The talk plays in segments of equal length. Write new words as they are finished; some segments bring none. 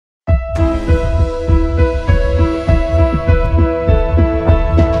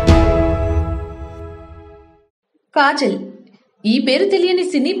కాజల్ ఈ పేరు తెలియని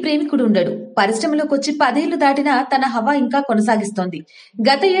సినీ ప్రేమికుడు ఉండడు. పరిశ్రమలోకి వచ్చి 10 ఏళ్లు దాటినా తన హవా ఇంకా కొనసాగిస్తోంది.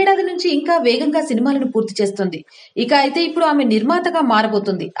 గత ఏడాది నుంచి ఇంకా వేగంగా సినిమాలను పూర్తి చేస్తోంది. ఇక అయితే ఇప్పుడు ఆమె నిర్మాతగా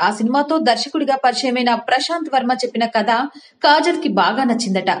మారబోతుంది. ఆ సినిమాతో దర్శకుడిగా పరిచయమైన ప్రశాంత్ వర్మ చెప్పిన కథ కాజల్ కి బాగా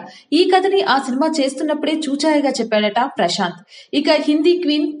నచ్చిందట. ఈ కథని ఆ సినిమా చేస్తున్నప్పుడే చూచాయగా చెప్పాడట ప్రశాంత్. ఇక హిందీ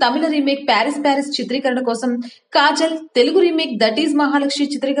క్వీన్, తమిళ రీమేక్ ప్యారిస్ చిత్రీకరణ కోసం Kajal, Telugu remake that is Mahalakshmi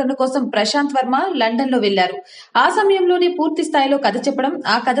చిత్రీకరణ కోసం ప్రశాంత్ వర్మ లండన్ లో వెళ్లారు. ఆ సమయంలోనే పూర్తి స్థాయిలో కథ చెప్పడం,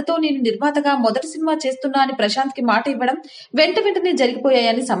 ఆ కథతో నేను నిర్మాతగా మొదటి సినిమా చేస్తున్నా అని ప్రశాంత్ కి మాట ఇవ్వడం వెంటనే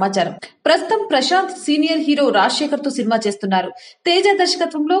జరిగిపోయాయని సమాచారం. ప్రస్తుతం ప్రశాంత్ సీనియర్ హీరో రాజశేఖర్ తో సినిమా చేస్తున్నారు. తేజ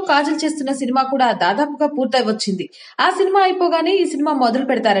దర్శకత్వంలో కాజల్ చేస్తున్న సినిమా కూడా దాదాపుగా పూర్తయి వచ్చింది. ఆ సినిమా అయిపోగానే ఈ సినిమా మొదలు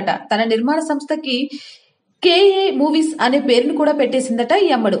పెడతారట. తన నిర్మాణ సంస్థకి కేఏ మూవీస్ అనే పేరును కూడా పెట్టేసిందట ఈ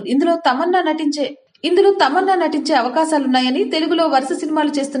అమ్మడు. ఇందులో తమన్నా నటించే అవకాశాలున్నాయని, తెలుగులో వరుస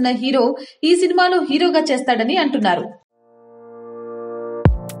సినిమాలు చేస్తున్న హీరో ఈ సినిమాలో హీరోగా చేస్తాడని అంటున్నారు.